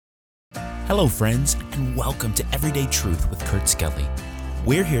Hello, friends, and welcome to Everyday Truth with Kurt Skelly.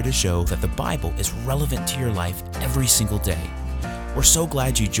 We're here to show that the Bible is relevant to your life every single day. We're so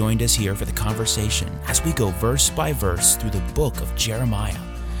glad you joined us here for the conversation as we go verse by verse through the book of Jeremiah.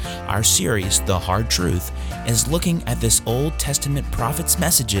 Our series, The Hard Truth, is looking at this Old Testament prophet's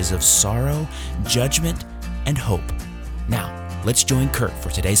messages of sorrow, judgment, and hope. Now, let's join Kurt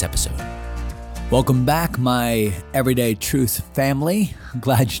for today's episode. Welcome back, my Everyday Truth family. I'm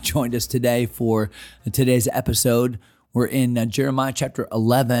glad you joined us today for today's episode. We're in Jeremiah chapter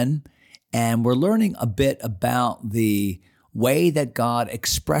 11, and we're learning a bit about the way that God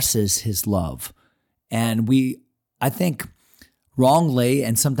expresses his love. And I think, wrongly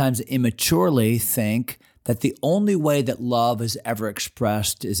and sometimes immaturely think that the only way that love is ever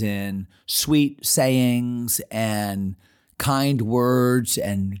expressed is in sweet sayings and kind words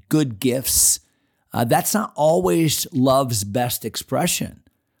and good gifts. That's not always love's best expression.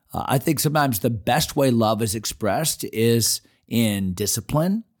 I think sometimes the best way love is expressed is in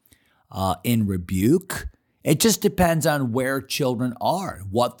discipline, in rebuke. It just depends on where children are,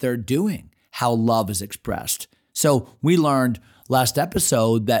 what they're doing, how love is expressed. So we learned last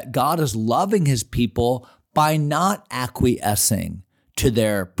episode that God is loving his people by not acquiescing to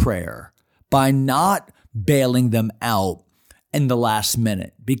their prayer, by not bailing them out in the last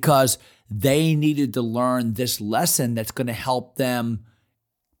minute, because they needed to learn this lesson that's going to help them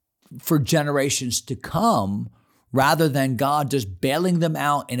for generations to come, rather than God just bailing them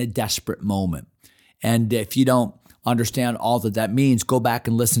out in a desperate moment. And if you don't understand all that that means, go back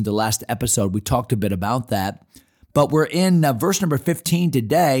and listen to last episode. We talked a bit about that. But we're in verse number 15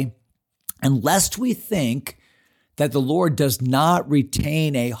 today. And lest we think that the Lord does not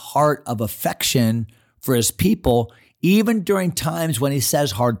retain a heart of affection for his people, even during times when he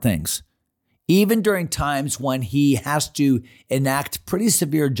says hard things, even during times when he has to enact pretty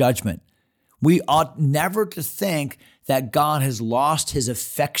severe judgment, we ought never to think that God has lost his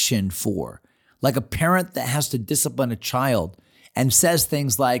affection for, like a parent that has to discipline a child and says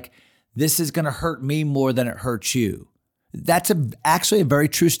things like, "This is going to hurt me more than it hurts you." That's actually a very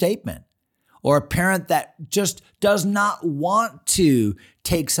true statement. Or a parent that just does not want to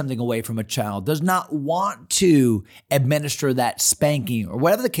take something away from a child, does not want to administer that spanking, or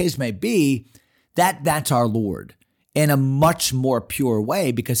whatever the case may be, that's our Lord in a much more pure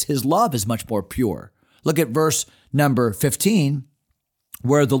way, because his love is much more pure. Look at verse number 15,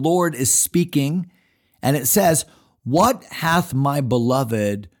 where the Lord is speaking, and it says, "What hath my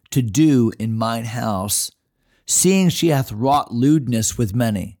beloved to do in mine house, seeing she hath wrought lewdness with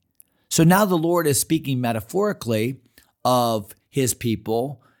many?" So now the Lord is speaking metaphorically of his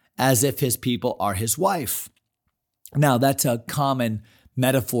people as if his people are his wife. Now, that's a common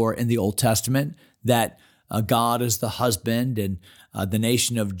metaphor in the Old Testament, that God is the husband and the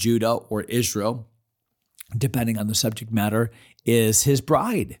nation of Judah or Israel, depending on the subject matter, is his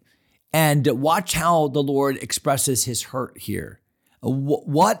bride. And watch how the Lord expresses his hurt here.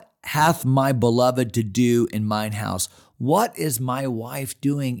 What hath my beloved to do in mine house? What is my wife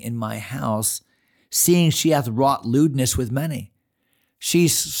doing in my house, seeing she hath wrought lewdness with many?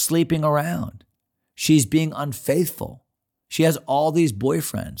 She's sleeping around. She's being unfaithful. She has all these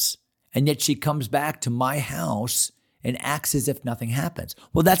boyfriends, and yet she comes back to my house and acts as if nothing happens.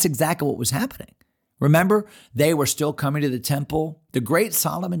 Well, that's exactly what was happening. Remember, they were still coming to the temple, the great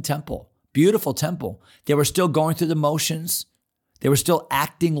Solomon temple, beautiful temple. They were still going through the motions. They were still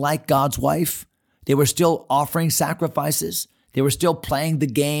acting like God's wife. They were still offering sacrifices. They were still playing the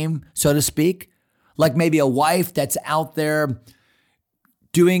game, so to speak, like maybe a wife that's out there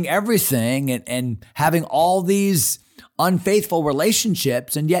doing everything and having all these unfaithful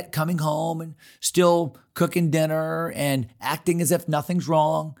relationships, and yet coming home and still cooking dinner and acting as if nothing's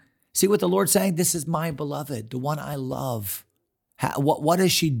wrong. See what the Lord's saying? This is my beloved, the one I love. What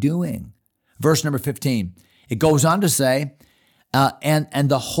is she doing? Verse number 15, it goes on to say, and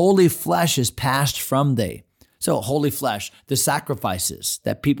the holy flesh is passed from thee. So holy flesh, the sacrifices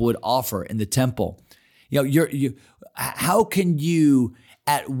that people would offer in the temple. How can you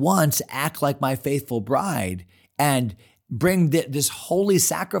at once act like my faithful bride and bring this holy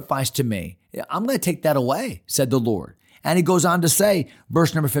sacrifice to me? I'm going to take that away, said the Lord. And he goes on to say,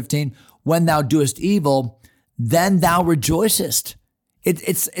 verse number 15, when thou doest evil, then thou rejoicest.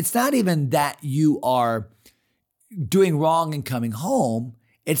 It's not even that you are doing wrong and coming home.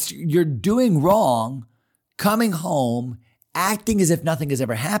 It's you're doing wrong, coming home, acting as if nothing has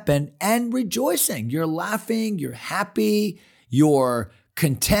ever happened, and rejoicing. You're laughing, you're happy, you're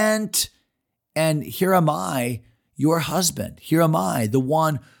content. And here am I, your husband. Here am I, the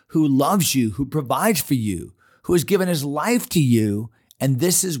one who loves you, who provides for you, who has given his life to you, and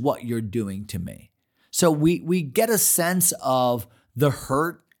this is what you're doing to me. So we get a sense of the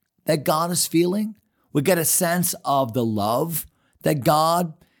hurt that God is feeling. We get a sense of the love that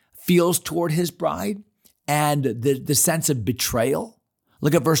God feels toward his bride and the sense of betrayal.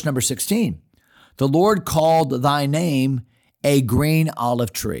 Look at verse number 16. The Lord called thy name a green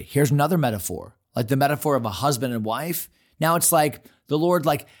olive tree. Here's another metaphor, like the metaphor of a husband and wife. Now it's like the Lord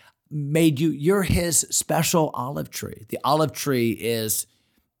made you, you're his special olive tree. The olive tree is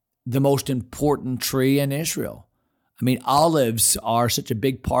the most important tree in Israel. I mean, olives are such a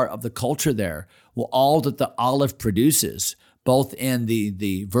big part of the culture there. Well, all that the olive produces, both in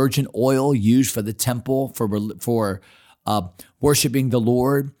the virgin oil used for the temple for worshiping the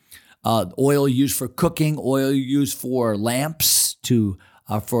Lord, oil used for cooking, oil used for lamps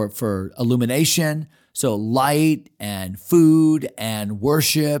for illumination. So light and food and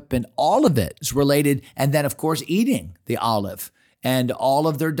worship and all of it is related. And then, of course, eating the olive and all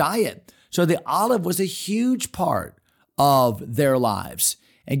of their diet. So the olive was a huge part of their lives.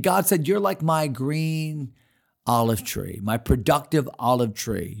 And God said, you're like my green olive tree, my productive olive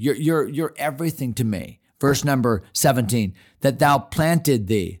tree. You're everything to me. Verse number 17, that thou planted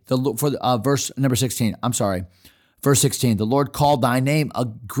thee. Verse number 16, I'm sorry. Verse 16, the Lord called thy name a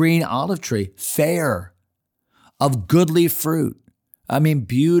green olive tree, fair, of goodly fruit. I mean,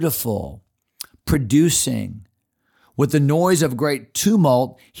 beautiful, producing. With the noise of great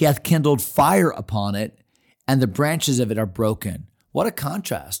tumult, he hath kindled fire upon it, and the branches of it are broken. What a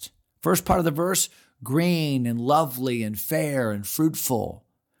contrast. First part of the verse, green and lovely and fair and fruitful.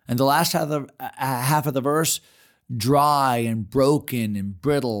 And the last half of the verse, dry and broken and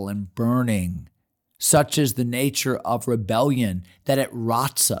brittle and burning. Such is the nature of rebellion, that it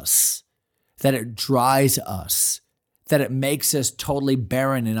rots us, that it dries us, that it makes us totally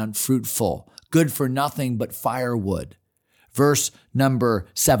barren and unfruitful, good for nothing but firewood. Verse number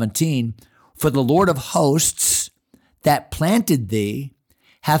 17, for the Lord of hosts that planted thee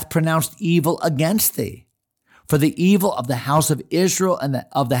hath pronounced evil against thee. For the evil of the house of Israel and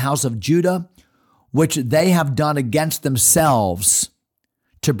of the house of Judah, which they have done against themselves,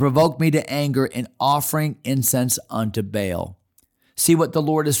 to provoke me to anger in offering incense unto Baal. See what the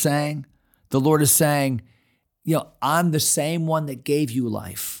Lord is saying? The Lord is saying, I'm the same one that gave you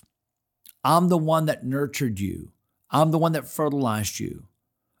life. I'm the one that nurtured you. I'm the one that fertilized you.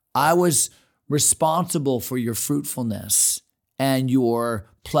 I was responsible for your fruitfulness and your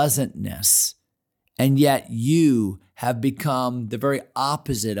pleasantness. And yet you have become the very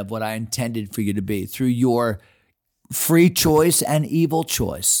opposite of what I intended for you to be through your free choice and evil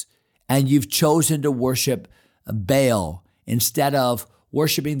choice. And you've chosen to worship Baal instead of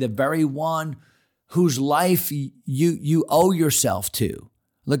worshiping the very one whose life you owe yourself to.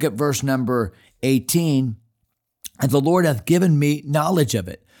 Look at verse number 18. And the Lord hath given me knowledge of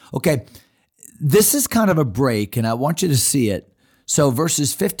it. Okay, this is kind of a break, and I want you to see it. So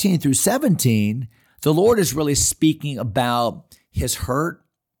verses 15 through 17, the Lord is really speaking about his hurt,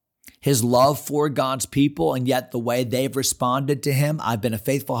 his love for God's people, and yet the way they've responded to him. I've been a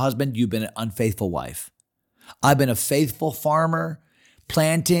faithful husband, you've been an unfaithful wife. I've been a faithful farmer,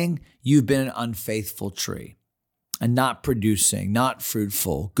 planting, you've been an unfaithful tree, and not producing, not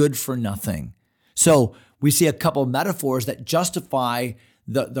fruitful, good for nothing. So we see a couple of metaphors that justify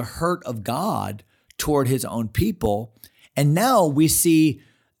the hurt of God toward his own people. And now we see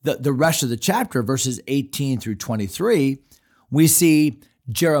the rest of the chapter, verses 18 through 23, we see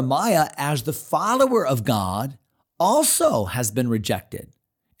Jeremiah as the follower of God also has been rejected.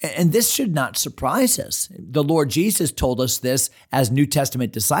 And this should not surprise us. The Lord Jesus told us this as New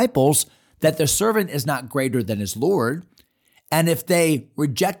Testament disciples, that the servant is not greater than his Lord. And if they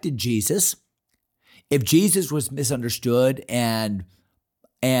rejected Jesus, if Jesus was misunderstood and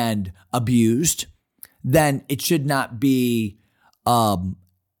abused, then it should not be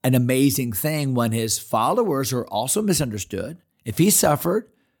an amazing thing when his followers are also misunderstood. If he suffered,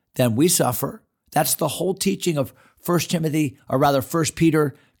 then we suffer. That's the whole teaching of 1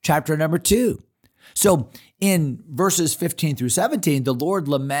 Peter chapter number 2. So in verses 15 through 17, the Lord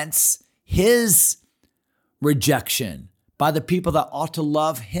laments his rejection by the people that ought to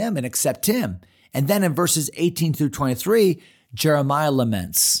love him and accept him. And then in verses 18 through 23, Jeremiah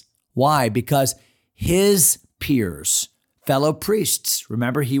laments. Why? Because his peers, fellow priests,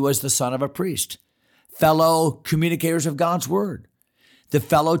 remember he was the son of a priest, fellow communicators of God's word, the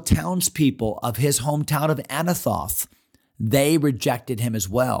fellow townspeople of his hometown of Anathoth, they rejected him as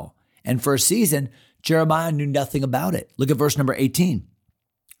well. And for a season, Jeremiah knew nothing about it. Look at verse number 18.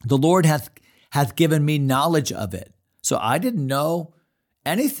 The Lord hath given me knowledge of it. So I didn't know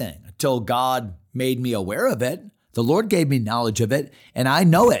anything until God made me aware of it. The Lord gave me knowledge of it, and I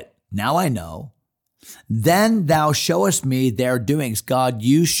know it. Now I know. Then thou showest me their doings. God,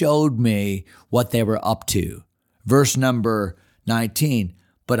 you showed me what they were up to. Verse number 19,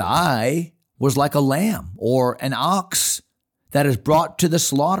 but I was like a lamb or an ox that is brought to the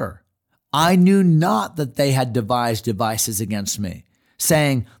slaughter. I knew not that they had devised devices against me,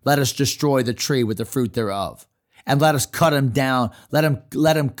 saying, let us destroy the tree with the fruit thereof, and let us cut him down. Let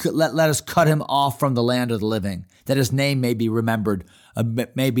us cut him off from the land of the living, that his name may be remembered,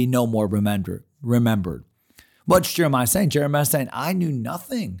 may be no more remembered. What's Jeremiah saying? Jeremiah is saying, I knew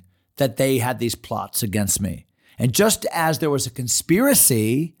nothing that they had these plots against me. And just as there was a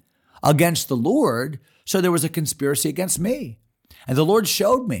conspiracy against the Lord, so there was a conspiracy against me. And the Lord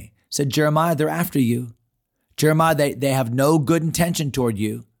showed me, said, Jeremiah, they're after you. Jeremiah, they have no good intention toward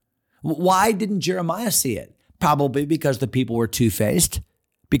you. Why didn't Jeremiah see it? Probably because the people were two-faced,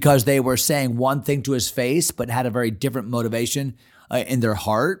 because they were saying one thing to his face, but had a very different motivation in their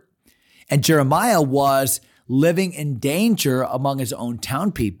heart. And Jeremiah was living in danger among his own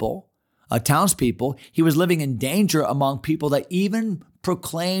townspeople. He was living in danger among people that even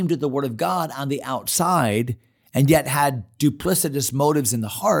proclaimed the word of God on the outside and yet had duplicitous motives in the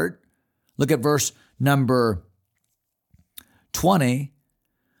heart. Look at verse number 20.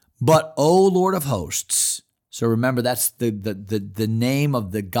 But, O Lord of hosts. So remember, that's the name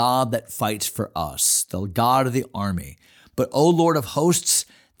of the God that fights for us, the God of the army. But, O Lord of hosts,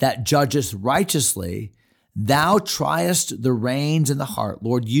 that judgest righteously, thou triest the reins in the heart.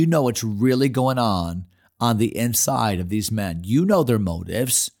 Lord, you know what's really going on the inside of these men. You know their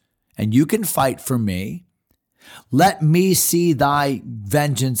motives, and you can fight for me. Let me see thy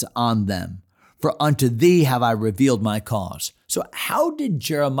vengeance on them, for unto thee have I revealed my cause. So how did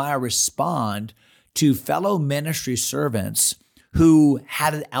Jeremiah respond to fellow ministry servants who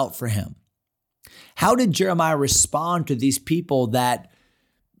had it out for him? How did Jeremiah respond to these people that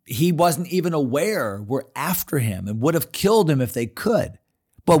he wasn't even aware were after him and would have killed him if they could?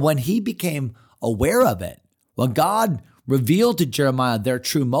 But when he became aware of it, when God revealed to Jeremiah their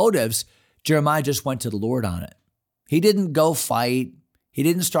true motives, Jeremiah just went to the Lord on it. He didn't go fight. He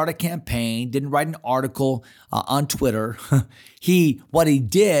didn't start a campaign, didn't write an article on Twitter. What he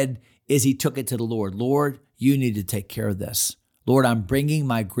did is he took it to the Lord. Lord, you need to take care of this. Lord, I'm bringing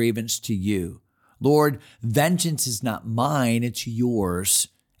my grievance to you. Lord, vengeance is not mine, it's yours.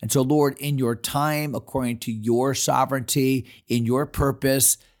 And so, Lord, in your time, according to your sovereignty, in your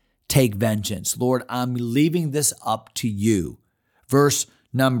purpose, take vengeance. Lord, I'm leaving this up to you. Verse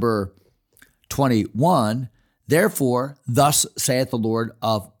number 21, therefore, thus saith the Lord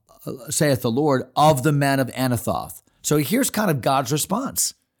of the men of Anathoth. So here's kind of God's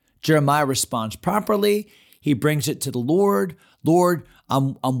response. Jeremiah responds properly. He brings it to the Lord. Lord,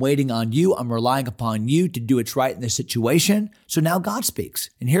 I'm waiting on you. I'm relying upon you to do what's right in this situation. So now God speaks.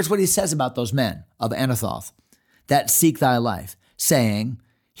 And here's what he says about those men of Anathoth that seek thy life, saying,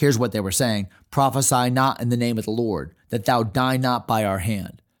 here's what they were saying, prophesy not in the name of the Lord, that thou die not by our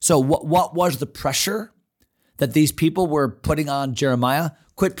hand. So what was the pressure that these people were putting on Jeremiah?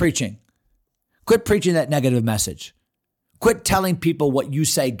 Quit preaching. Quit preaching that negative message. Quit telling people what you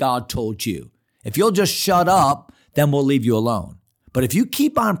say God told you. If you'll just shut up, then we'll leave you alone. But if you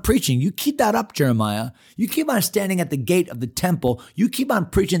keep on preaching, you keep that up, Jeremiah, you keep on standing at the gate of the temple, you keep on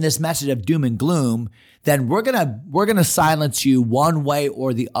preaching this message of doom and gloom, then we're gonna silence you one way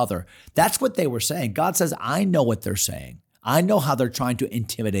or the other. That's what they were saying. God says, I know what they're saying. I know how they're trying to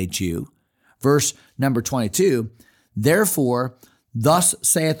intimidate you. Verse number 22, therefore, thus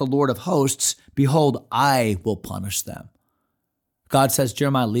saith the Lord of hosts, behold, I will punish them. God says,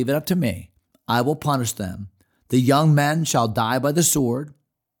 Jeremiah, leave it up to me. I will punish them. The young men shall die by the sword.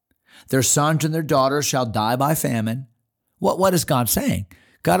 Their sons and their daughters shall die by famine. What is God saying?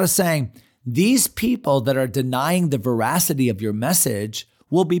 God is saying, these people that are denying the veracity of your message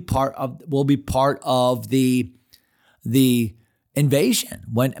will be part of the invasion.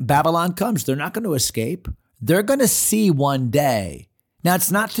 When Babylon comes, they're not going to escape. They're going to see one day. Now,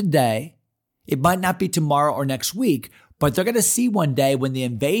 it's not today. It might not be tomorrow or next week, but they're going to see one day when the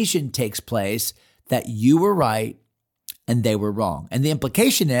invasion takes place that you were right and they were wrong. And the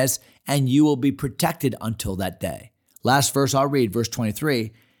implication is, and you will be protected until that day. Last verse I'll read, verse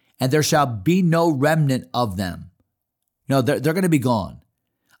 23, and there shall be no remnant of them. No, they're going to be gone.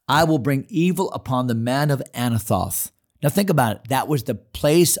 I will bring evil upon the men of Anathoth. Now think about it. That was the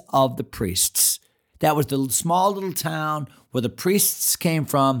place of the priests. That was the small little town where the priests came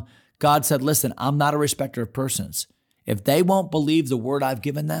from. God said, listen, I'm not a respecter of persons. If they won't believe the word I've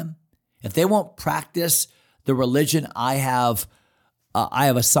given them, if they won't practice the religion I have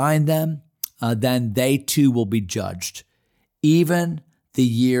assigned them, then they too will be judged, even the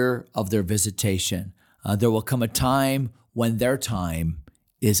year of their visitation. There will come a time when their time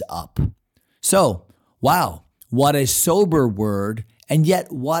is up. So, wow, what a sober word, and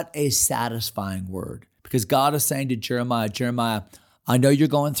yet what a satisfying word. Because God is saying to Jeremiah, I know you're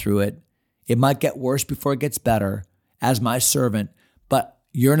going through it. It might get worse before it gets better as my servant, but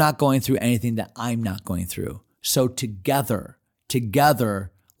you're not going through anything that I'm not going through. So together,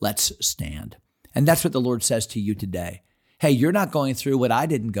 let's stand. And that's what the Lord says to you today. Hey, you're not going through what I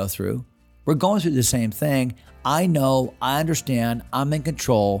didn't go through. We're going through the same thing. I know, I understand, I'm in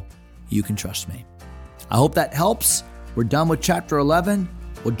control. You can trust me. I hope that helps. We're done with chapter 11.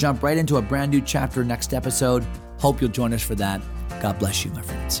 We'll jump right into a brand new chapter next episode. Hope you'll join us for that. God bless you, my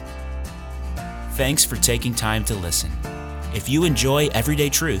friends. Thanks for taking time to listen. If you enjoy Everyday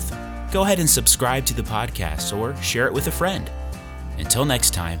Truth, go ahead and subscribe to the podcast or share it with a friend. Until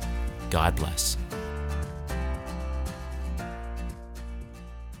next time, God bless.